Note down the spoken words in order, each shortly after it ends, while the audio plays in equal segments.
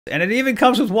And it even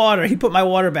comes with water. He put my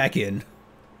water back in.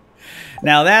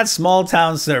 Now that's small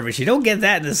town service. You don't get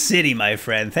that in the city, my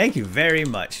friend. Thank you very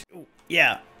much. Ooh,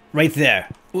 yeah, right there.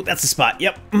 Ooh, that's the spot.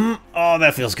 Yep. Oh,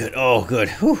 that feels good. Oh, good.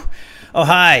 Whew. Oh,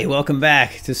 hi. Welcome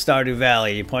back to Stardew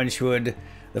Valley. Punchwood,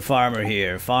 the farmer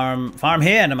here. Farm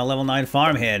hand. I'm a level 9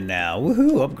 farm hand now.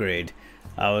 Woohoo, upgrade.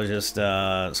 I was just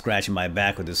scratching my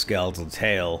back with the skeletal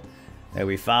tail that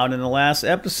we found in the last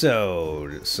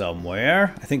episode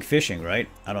somewhere. I think fishing, right?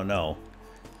 I don't know.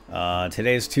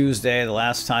 Today's Tuesday. The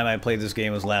last time I played this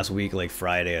game was last week, like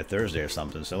Friday or Thursday or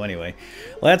something. So anyway,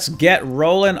 let's get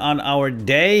rolling on our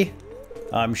day.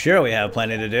 I'm sure we have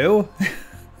plenty to do.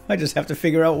 I just have to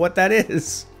figure out what that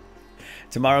is.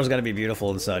 Tomorrow's going to be beautiful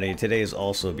and sunny. Today is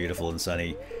also beautiful and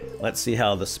sunny. Let's see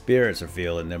how the spirits are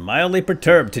feeling. They're mildly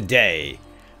perturbed today.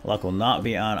 Luck will not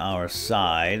be on our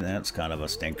side. That's kind of a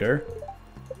stinker.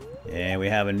 And we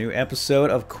have a new episode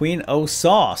of Queen O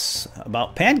Sauce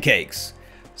about pancakes.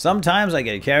 Sometimes I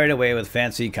get carried away with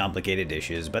fancy, complicated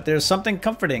dishes, but there's something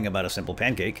comforting about a simple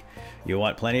pancake. You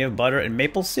want plenty of butter and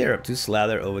maple syrup to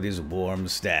slather over these warm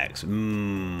stacks.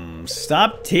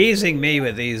 Stop teasing me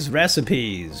with these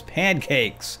recipes.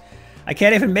 Pancakes. I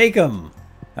can't even make them.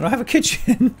 I don't have a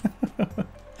kitchen.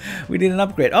 We need an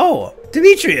upgrade. Oh,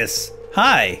 Demetrius.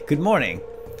 Hi, good morning.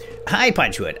 Hi,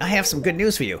 Punchwood. I have some good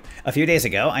news for you. A few days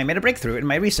ago, I made a breakthrough in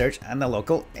my research on the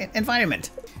local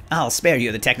environment. I'll spare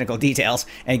you the technical details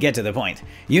and get to the point.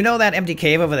 You know that empty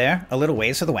cave over there, a little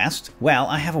ways to the west? Well,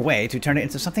 I have a way to turn it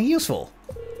into something useful.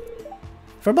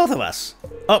 For both of us.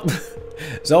 Oh,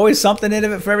 there's always something in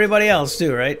it for everybody else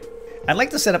too, right? I'd like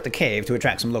to set up the cave to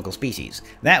attract some local species.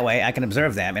 That way, I can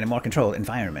observe them in a more controlled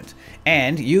environment.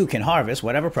 And you can harvest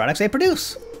whatever products they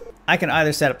produce. I can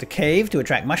either set up the cave to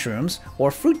attract mushrooms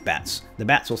or fruit bats. The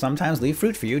bats will sometimes leave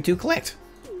fruit for you to collect.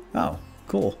 Oh,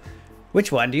 cool.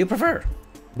 Which one do you prefer?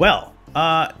 Well,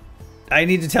 I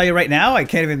need to tell you right now, I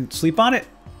can't even sleep on it.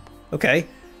 Okay.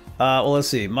 Well, let's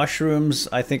see. Mushrooms,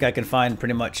 I think I can find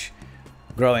pretty much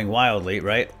growing wildly,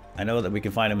 right? I know that we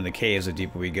can find them in the caves the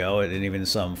deeper we go, and even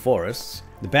some forests.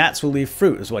 The bats will leave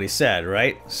fruit, is what he said,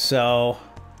 right? So,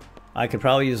 I could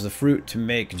probably use the fruit to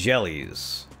make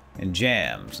jellies and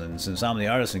jams, and since I'm the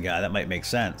artisan guy, that might make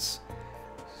sense.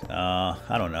 I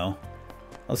don't know.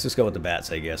 Let's just go with the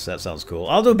bats, I guess. That sounds cool.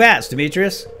 I'll do bats,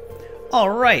 Demetrius.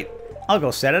 Alright, I'll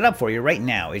go set it up for you right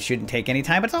now. It shouldn't take any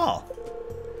time at all.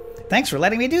 Thanks for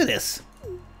letting me do this.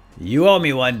 You owe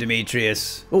me one,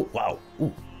 Demetrius. Oh, wow.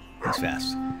 Ooh, that's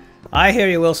fast. I hear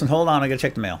you, Wilson. Hold on, I gotta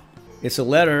check the mail. It's a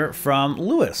letter from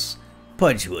Lewis.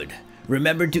 Punchwood,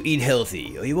 remember to eat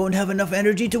healthy, or you won't have enough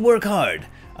energy to work hard.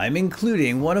 I'm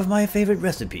including one of my favorite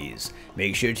recipes.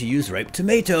 Make sure to use ripe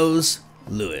tomatoes.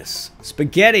 Lewis.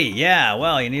 Spaghetti, yeah,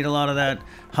 well, you need a lot of that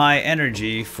high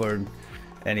energy for...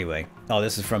 Anyway. Oh,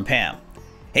 this is from Pam.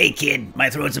 Hey, kid, my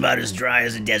throat's about as dry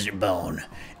as a desert bone.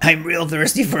 I'm real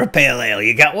thirsty for a pale ale.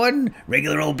 You got one?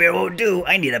 Regular old beer won't do.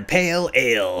 I need a pale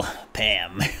ale.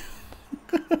 Pam.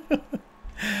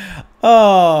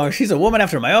 Oh, she's a woman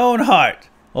after my own heart.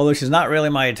 Although she's not really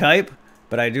my type,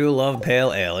 but I do love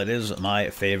pale ale. It is my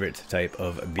favorite type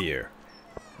of beer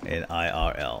in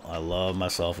IRL. I love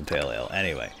myself a pale ale.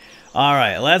 Anyway.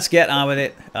 Alright, let's get on with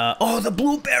it. Oh, the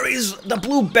blueberries! The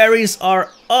blueberries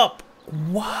are up!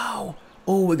 Wow!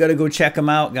 Oh, we gotta go check them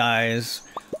out, guys.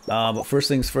 But first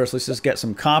things first, let's just get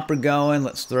some copper going.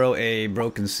 Let's throw a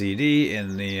broken CD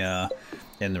in the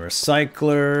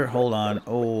recycler. Hold on.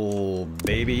 Oh,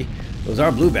 baby. Those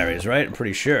are blueberries, right? I'm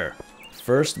pretty sure.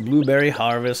 First blueberry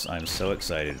harvest. I'm so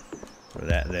excited for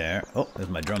that there. Oh, there's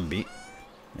my drum beat.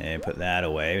 And put that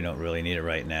away. We don't really need it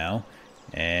right now.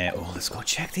 And, oh, let's go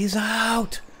check these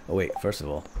out. Oh, wait, first of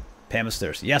all, Pam is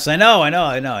thirsty. Yes, I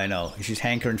know. She's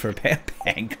hankering for Pam.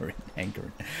 Hankering.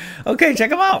 Okay, check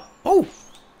them out. Oh,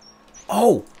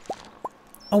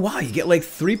 wow, you get like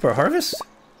 3 per harvest?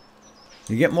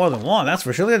 You get more than 1, that's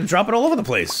for sure. They had to drop it all over the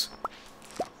place.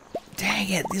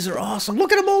 Dang it, these are awesome.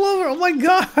 Look at them all over. Oh my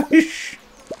gosh.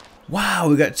 Wow,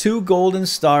 we got 2 golden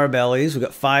star bellies. We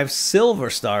got 5 silver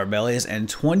star bellies and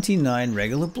 29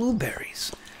 regular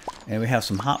blueberries. And we have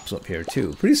some hops up here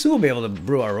too. Pretty soon we'll be able to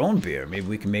brew our own beer. Maybe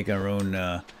we can make our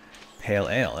own pale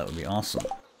ale. That would be awesome.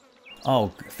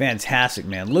 Oh, fantastic,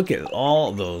 man. Look at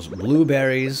all those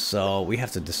blueberries. So we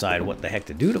have to decide what the heck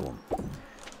to do to them.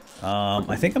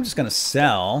 I think I'm just going to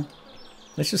sell.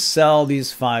 Let's just sell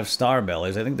these 5 star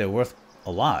bellies. I think they're worth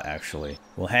a lot, actually.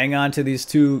 We'll hang on to these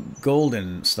 2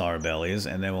 golden star bellies,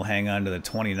 and then we'll hang on to the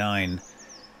 29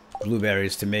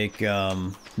 blueberries to make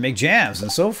jams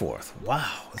and so forth.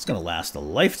 Wow, it's gonna last a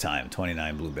lifetime,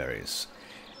 29 blueberries.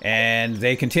 And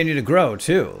they continue to grow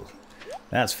too.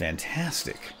 That's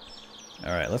fantastic.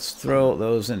 Alright, let's throw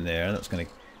those in there. That's going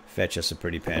to fetch us a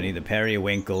pretty penny. The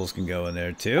periwinkles can go in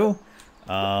there too.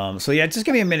 So yeah, just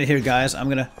give me a minute here, guys. I'm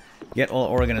going to get all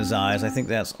organized. I think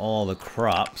that's all the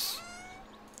crops.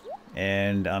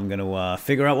 And I'm going to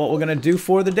figure out what we're going to do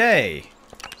for the day.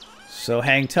 So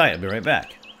hang tight. I'll be right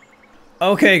back.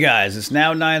 Okay, guys. It's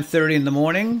now 9:30 in the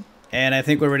morning. And I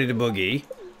think we're ready to boogie.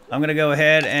 I'm going to go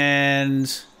ahead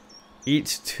and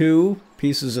eat 2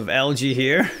 pieces of algae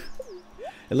here.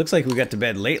 It looks like we got to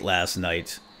bed late last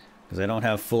night. Because I don't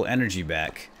have full energy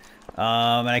back.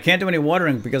 And I can't do any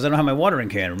watering because I don't have my watering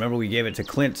can. Remember, we gave it to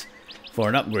Clint for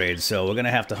an upgrade. So we're going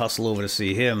to have to hustle over to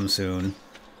see him soon.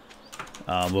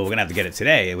 Well, we're going to have to get it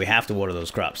today. We have to water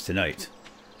those crops tonight.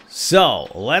 So,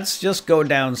 let's just go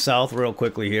down south real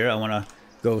quickly here. I want to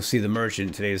go see the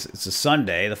merchant. It's a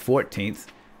Sunday, the 14th.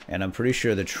 And I'm pretty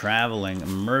sure the traveling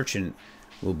merchant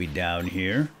will be down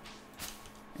here.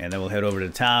 And then we'll head over to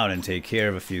town and take care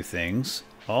of a few things.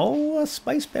 Oh, a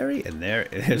spiceberry. And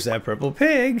there's that purple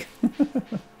pig.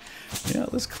 Yeah,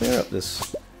 let's clear up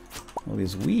all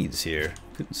these weeds here.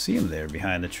 Couldn't see them there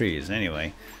behind the trees.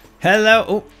 Anyway. Hello.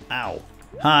 Oh, ow.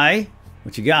 Hi.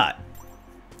 What you got?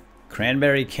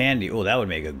 Cranberry candy. Oh, that would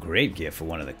make a great gift for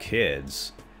one of the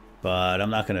kids. But I'm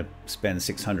not going to spend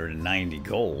 690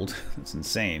 gold. That's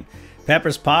insane.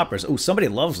 Peppers Poppers. Oh, somebody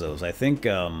loves those. I think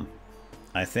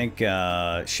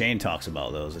Shane talks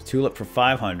about those. A tulip for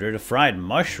 500. A fried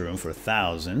mushroom for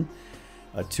 1,000.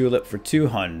 A tulip for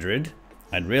 200.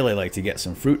 I'd really like to get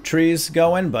some fruit trees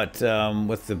going, but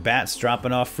with the bats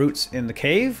dropping off fruits in the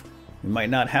cave, we might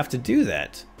not have to do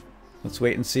that. Let's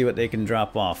wait and see what they can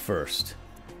drop off first.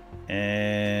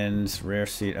 And rare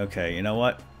seed. Okay, you know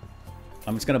what?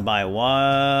 I'm just going to buy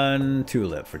 1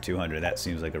 tulip for 200. That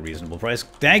seems like a reasonable price.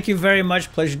 Thank you very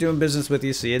much. Pleasure doing business with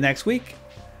you. See you next week.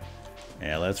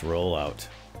 Yeah, let's roll out.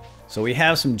 So we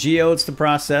have some geodes to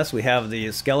process. We have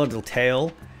the skeletal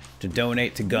tail to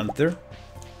donate to Gunther.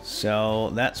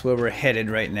 So that's where we're headed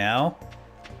right now.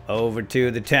 Over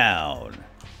to the town.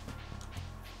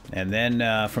 And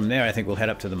then from there, I think we'll head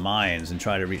up to the mines and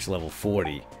try to reach level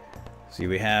 40. See,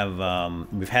 we've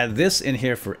had this in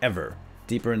here forever.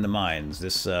 Deeper in the mines,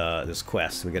 this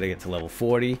quest. We got to get to level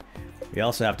 40. We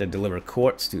also have to deliver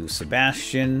quartz to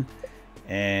Sebastian.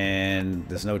 And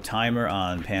there's no timer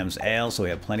on Pam's ale, so we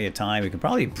have plenty of time. We can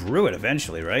probably brew it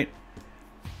eventually, right?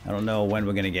 I don't know when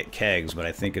we're gonna get kegs, but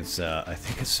I think it's a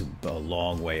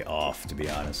long way off, to be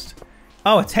honest.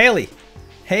 Oh, it's Haley.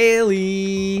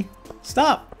 Haley,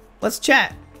 stop. Let's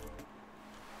chat.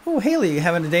 Oh, Haley, you're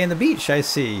having a day on the beach, I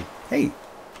see. Hey,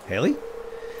 Haley.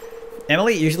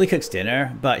 Emily usually cooks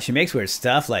dinner, but she makes weird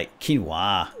stuff like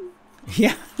quinoa.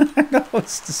 Yeah, I know,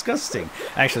 it's disgusting.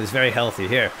 Actually, it's very healthy.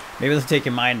 Here, maybe let's take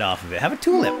your mind off of it. Have a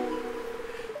tulip.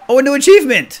 Oh, a new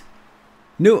achievement.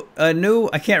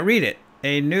 I can't read it.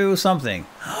 A new something.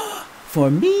 For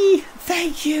me,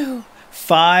 thank you.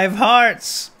 5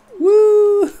 hearts.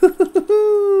 Woo!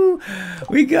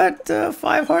 We got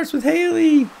 5 hearts with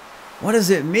Haley. What does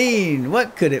it mean?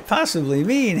 What could it possibly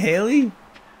mean, Haley?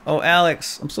 Oh,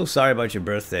 Alex, I'm so sorry about your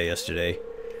birthday yesterday.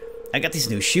 I got these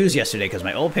new shoes yesterday because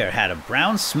my old pair had a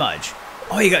brown smudge.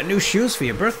 Oh, you got new shoes for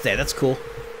your birthday. That's cool.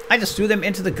 I just threw them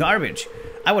into the garbage.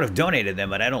 I would have donated them,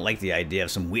 but I don't like the idea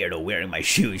of some weirdo wearing my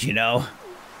shoes, you know?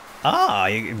 Ah,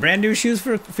 brand new shoes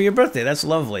for your birthday. That's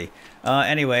lovely.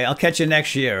 Anyway, I'll catch you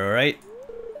next year, all right?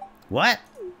 What?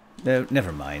 No,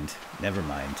 never mind. Never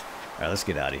mind. All right, let's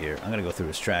get out of here. I'm going to go through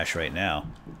this trash right now.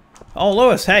 Oh,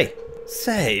 Lois, hey.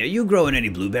 Say, are you growing any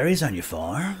blueberries on your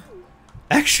farm?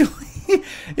 Actually,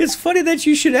 it's funny that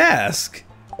you should ask.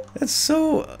 That's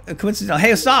so coincidental.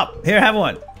 Hey, stop. Here, have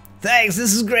one. Thanks,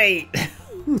 this is great.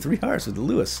 Ooh, 3 hearts with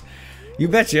Lewis. You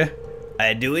betcha.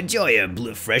 I do enjoy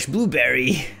a fresh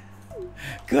blueberry.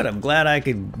 Good, I'm glad I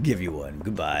could give you one.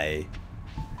 Goodbye.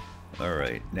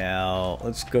 Alright, now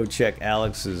let's go check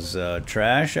Alex's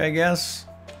trash, I guess.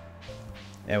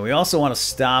 And we also want to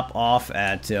stop off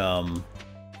at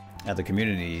the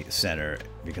community center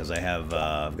because I've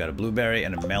got a blueberry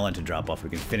and a melon to drop off. We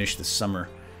can finish the summer.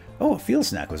 Oh, a field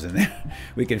snack was in there.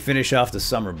 We can finish off the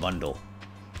summer bundle.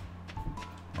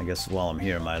 I guess while I'm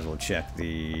here, I might as well check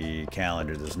the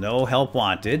calendar. There's no help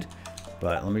wanted,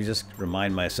 but let me just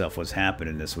remind myself what's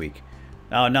happening this week.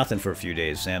 Oh, nothing for a few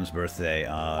days. Sam's birthday,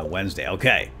 Wednesday.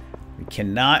 Okay. We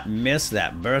cannot miss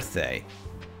that birthday.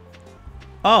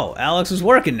 Oh, Alex is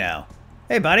working now.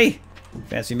 Hey, buddy.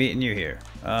 Fancy meeting you here.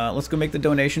 Let's go make the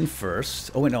donation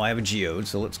first. Oh, wait, no, I have a geode,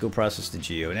 so let's go process the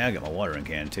geode. Now I got my watering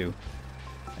can, too.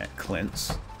 At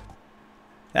Clint's.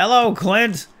 Hello,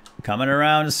 Clint. Coming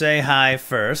around to say hi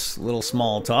first. Little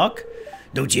small talk.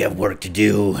 Don't you have work to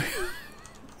do?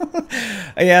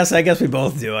 Yes, I guess we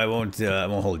both do. I won't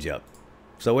hold you up.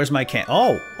 So where's my can?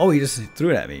 Oh, he just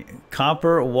threw it at me.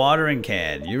 Copper watering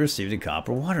can. You received a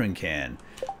copper watering can.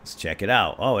 Let's check it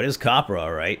out. Oh, it is copper,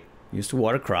 all right. Used to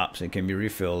water crops. It can be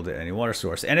refilled at any water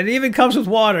source. And it even comes with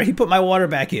water. He put my water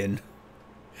back in.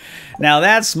 Now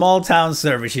that's small town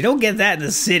service. You don't get that in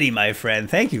the city, my friend.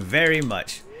 Thank you very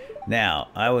much. Now,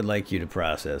 I would like you to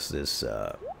process this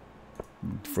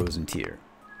frozen tear.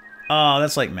 Oh,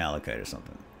 that's like malachite or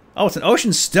something. Oh, it's an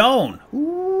ocean stone.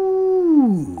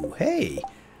 Ooh, hey.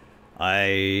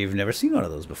 I've never seen one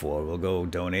of those before. We'll go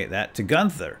donate that to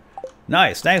Gunther.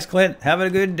 Nice. Thanks, Clint. Have a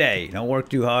good day. Don't work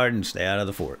too hard and stay out of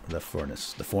the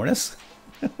furnace. The furnace?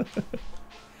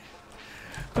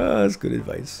 Oh, that's good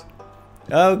advice.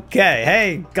 Okay.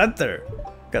 Hey, Gunther.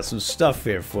 Got some stuff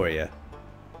here for you.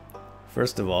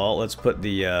 First of all, let's put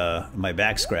the my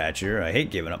back scratcher. I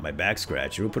hate giving up my back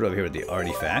scratcher. We'll put it over here with the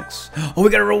artifacts. Oh, we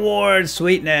got a reward!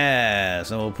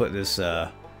 Sweetness! And we'll put this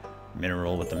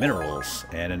mineral with the minerals.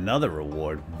 And another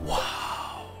reward.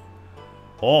 Wow.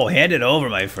 Oh, hand it over,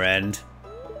 my friend.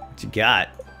 What you got?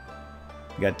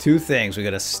 We got two things. We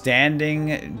got a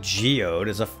standing geode.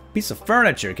 It's a piece of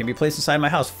furniture. It can be placed inside my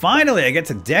house. Finally, I get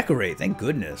to decorate. Thank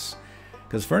goodness.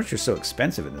 Because furniture is so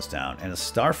expensive in this town. And a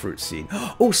starfruit seed.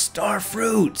 Oh,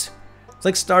 starfruit! It's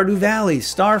like Stardew Valley.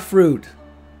 Starfruit.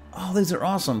 Oh, these are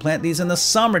awesome. Plant these in the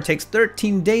summer. It takes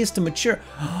 13 days to mature.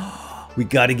 We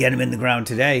got to get them in the ground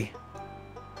today.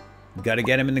 We got to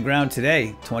get them in the ground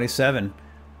today. 27.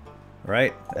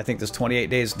 Right? I think there's 28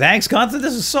 days. Thanks, Gunther.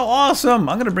 This is so awesome.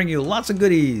 I'm going to bring you lots of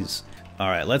goodies. All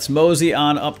right, let's mosey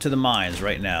on up to the mines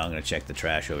right now. I'm going to check the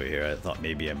trash over here. I thought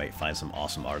maybe I might find some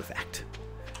awesome artifact.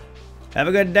 Have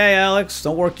a good day, Alex.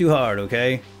 Don't work too hard,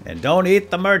 okay? And don't eat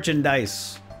the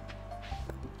merchandise.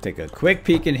 Take a quick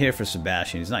peek in here for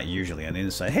Sebastian. He's not usually on the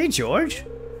inside. Hey, George.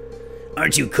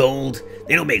 Aren't you cold?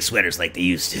 They don't make sweaters like they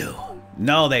used to.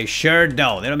 No, they sure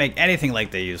don't. They don't make anything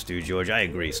like they used to, George. I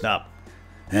agree. Stop.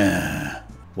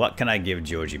 What can I give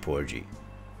Georgie Porgy?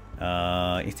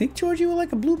 You think Georgie will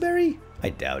like a blueberry? I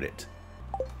doubt it.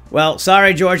 Well,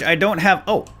 sorry, George. I don't have...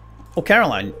 Oh,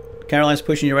 Caroline. Caroline's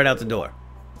pushing you right out the door.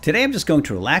 Today I'm just going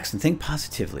to relax and think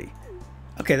positively.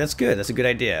 Okay, that's good. That's a good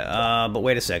idea. But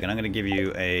wait a second. I'm going to give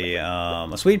you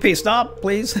a sweet pea. Stop,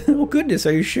 please. Oh, goodness.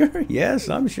 Are you sure? Yes,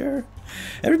 I'm sure.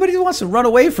 Everybody wants to run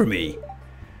away from me.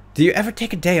 Do you ever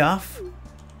take a day off?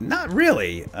 Not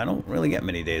really. I don't really get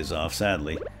many days off,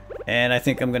 sadly. And I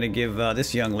think I'm going to give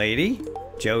this young lady,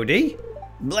 Jody.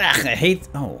 Blech, I hate...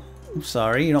 Oh, I'm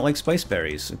sorry. You don't like spice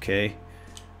berries. Okay.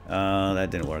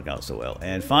 That didn't work out so well.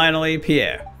 And finally,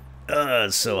 Pierre.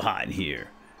 It's so hot in here.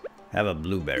 Have a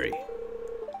blueberry.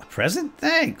 A present?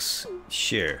 Thanks.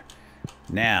 Sure.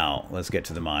 Now, let's get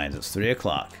to the mines. It's 3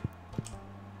 o'clock.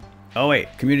 Oh,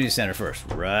 wait. Community center first.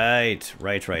 Right.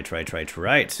 We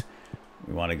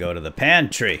want to go to the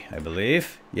pantry, I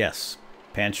believe. Yes.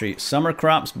 Pantry summer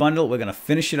crops bundle. We're going to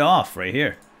finish it off right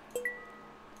here.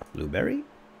 Blueberry.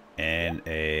 And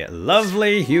a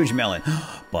lovely huge melon.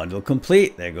 Bundle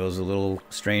complete. There goes a little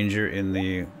stranger in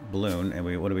the balloon. And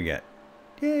what do we get?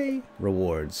 Yay.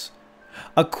 Rewards.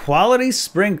 A quality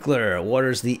sprinkler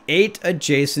waters the 8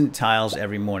 adjacent tiles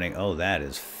every morning. Oh, that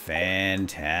is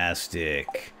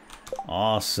fantastic.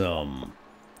 Awesome.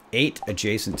 8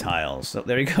 adjacent tiles. So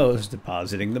there he goes,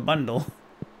 depositing the bundle.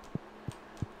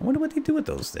 I wonder what they do with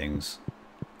those things.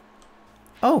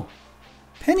 Oh,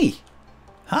 Penny.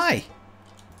 Hi.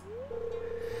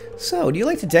 So, do you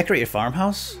like to decorate your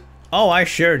farmhouse? Oh, I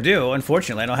sure do.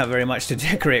 Unfortunately, I don't have very much to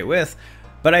decorate with.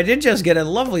 But I did just get a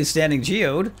lovely standing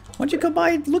geode. Why don't you come by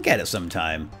and look at it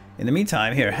sometime? In the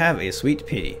meantime, here, have a sweet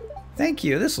pea. Thank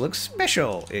you. This looks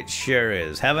special. It sure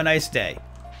is. Have a nice day.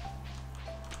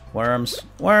 Worms.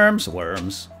 Worms.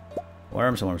 Worms.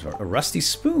 Worms. Worms. A rusty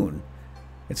spoon.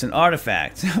 It's an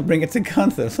artifact. I'll bring it to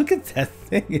Gunther. Look at that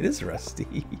thing. It is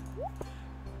rusty.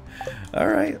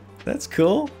 Alright. That's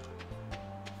cool.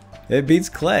 It beats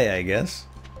clay, I guess.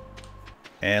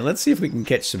 And let's see if we can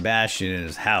catch Sebastian in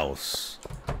his house.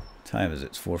 What time is it?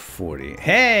 It's 4:40.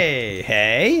 Hey!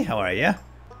 Hey! How are you?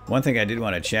 One thing I did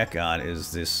want to check on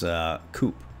is this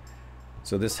coop.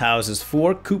 So this houses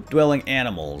 4 coop-dwelling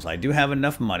animals. I do have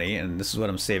enough money, and this is what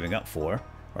I'm saving up for.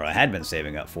 Or I had been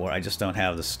saving up for. I just don't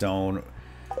have the stone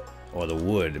or the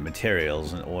wood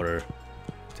materials in order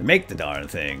to make the darn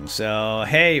thing. So,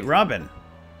 hey, Robin.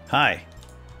 Hi.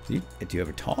 Do you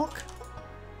ever talk?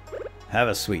 Have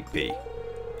a sweet pea.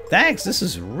 Thanks, this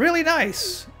is really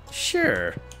nice.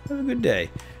 Sure. Have a good day.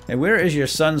 And where is your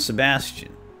son,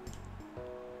 Sebastian?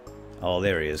 Oh,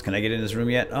 there he is. Can I get in his room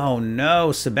yet? Oh,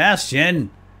 no, Sebastian.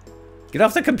 Get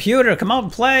off the computer. Come out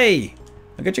and play.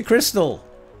 I'll get your crystal.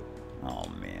 Oh,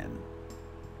 man.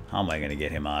 How am I going to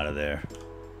get him out of there?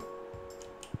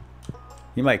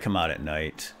 He might come out at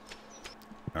night.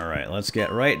 Alright, let's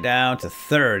get right down to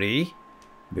 30.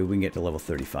 Maybe we can get to level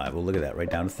 35. Well, look at that. Right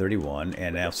down to 31.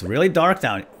 And now it's really dark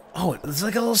down. Oh, it's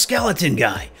like a little skeleton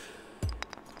guy.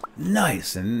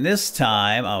 Nice. And this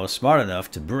time, I was smart enough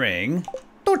to bring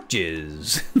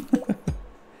torches.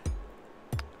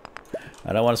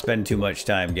 I don't want to spend too much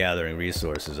time gathering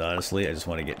resources, honestly. I just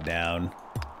want to get down.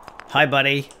 Hi,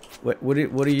 buddy. What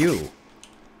are you?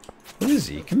 Who is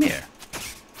he? Come here.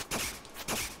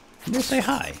 Come here, say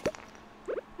hi.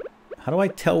 How do I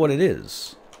tell what it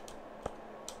is?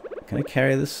 Can I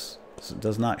carry this? It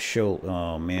does not show.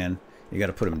 Oh, man. You got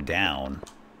to put him down.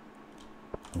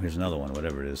 Oh, here's another one,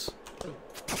 whatever it is.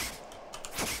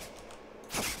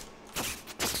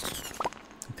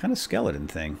 Some kind of skeleton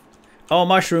thing. Oh,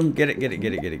 mushroom. Get it, get it,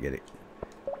 get it, get it, get it.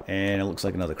 And it looks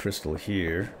like another crystal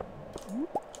here.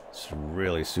 It's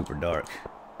really super dark.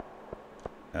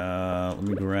 Let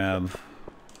me grab...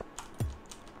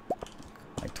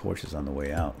 My torch is on the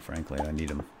way out, frankly. I need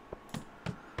them.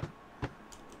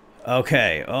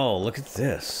 Okay. Oh, look at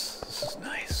this. This is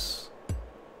nice.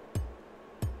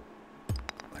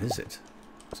 What is it?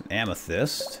 It's an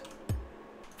amethyst.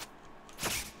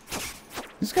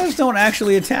 These guys don't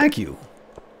actually attack you,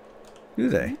 do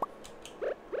they?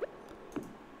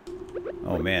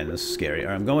 Oh man, this is scary.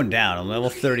 Alright, I'm going down. I'm level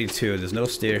 32. There's no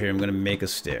stair here. I'm going to make a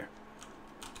stair.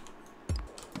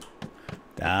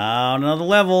 Down another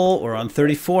level. We're on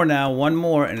 34 now. One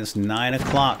more, and it's 9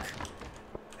 o'clock.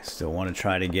 I still want to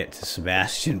try to get to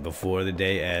Sebastian before the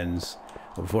day ends.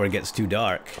 Or before it gets too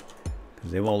dark.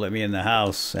 Because they won't let me in the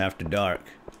house after dark.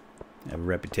 I have a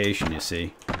reputation, you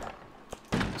see.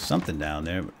 There's something down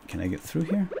there. Can I get through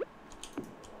here?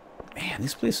 Man,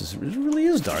 this place is, it really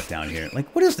is dark down here.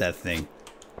 Like, what is that thing?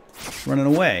 It's running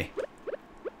away.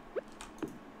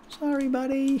 Sorry,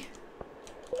 buddy.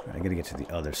 Alright, I gotta get to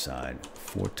the other side.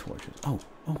 4 torches. Oh,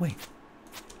 wait.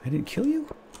 I didn't kill you?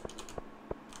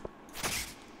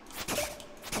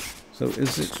 So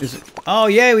is it... Oh,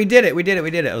 yeah, we did it. We did it.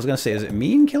 We did it. I was gonna say, is it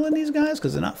mean killing these guys?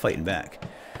 Because they're not fighting back.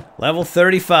 Level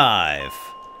 35.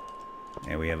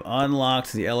 And we have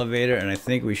unlocked the elevator, and I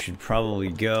think we should probably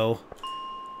go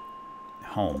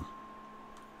home.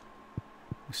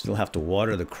 We still have to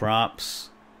water the crops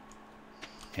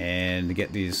and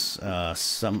get these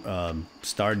Stardew.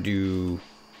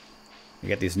 We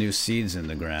got these new seeds in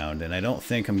the ground, and I don't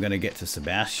think I'm gonna get to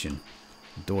Sebastian.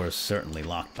 The door is certainly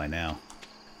locked by now.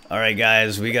 Alright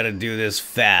guys, we gotta do this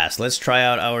fast. Let's try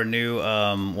out our new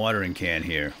watering can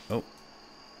here. Oh,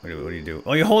 what do you do?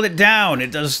 Oh, you hold it down.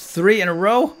 It does 3 in a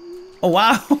row? Oh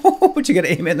wow, but you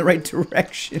gotta aim it in the right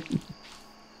direction.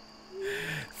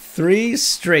 3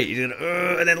 straight. You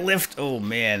gotta, and then lift. Oh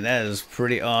man, that is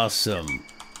pretty awesome.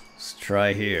 Let's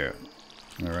try here.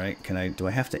 Alright, do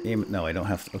I have to aim it? No, I don't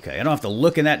have to. Okay, I don't have to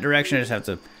look in that direction. I just have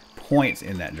to point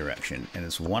in that direction. And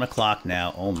it's 1 o'clock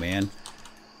now. Oh man.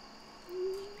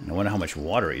 I wonder how much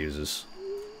water it uses.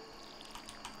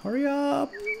 Hurry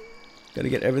up! Gotta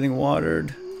get everything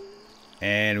watered.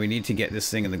 And we need to get this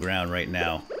thing in the ground right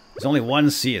now. There's only 1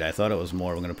 seed. I thought it was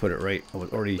more. We're gonna put it right. Oh,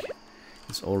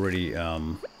 it's already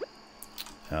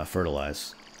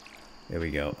fertilized. There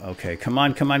we go. Okay, come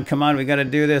on, come on, come on. We gotta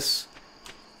do this.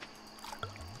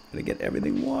 Gotta get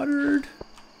everything watered.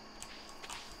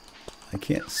 I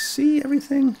can't see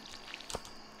everything.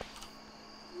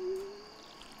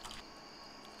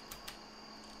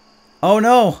 Oh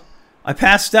no! I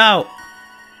passed out!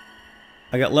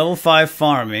 I got level 5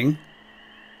 farming,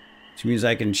 which means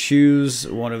I can choose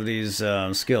one of these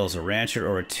skills, a rancher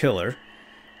or a tiller.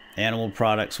 Animal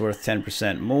products worth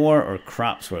 10% more, or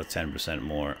crops worth 10%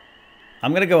 more.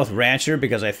 I'm going to go with rancher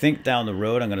because I think down the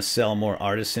road I'm going to sell more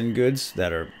artisan goods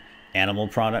that are animal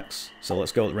products. So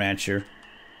let's go with rancher.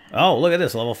 Oh, look at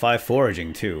this, level 5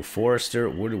 foraging too. Forester,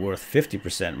 wood worth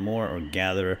 50% more, or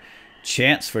gatherer.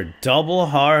 Chance for double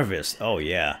harvest. Oh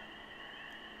yeah.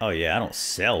 Oh yeah, I don't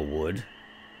sell wood.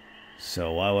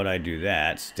 So why would I do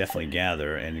that? Definitely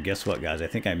gather. And guess what, guys? I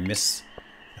think I'm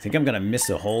gonna miss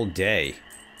a whole day.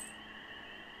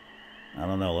 I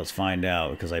don't know, let's find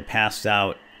out, because I passed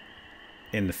out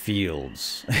in the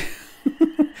fields.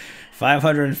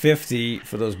 550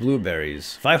 for those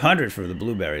blueberries. 500 for the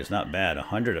blueberries, not bad.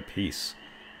 100 apiece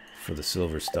for the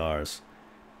silver stars.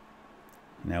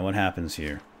 Now what happens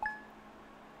here?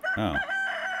 Oh.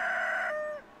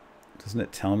 Doesn't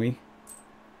it tell me?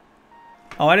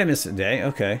 Oh, I didn't miss a day.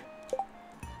 Okay.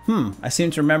 I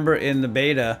seem to remember in the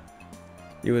beta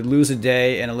you would lose a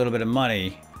day and a little bit of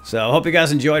money. So I hope you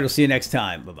guys enjoyed. We'll see you next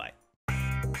time. Bye-bye.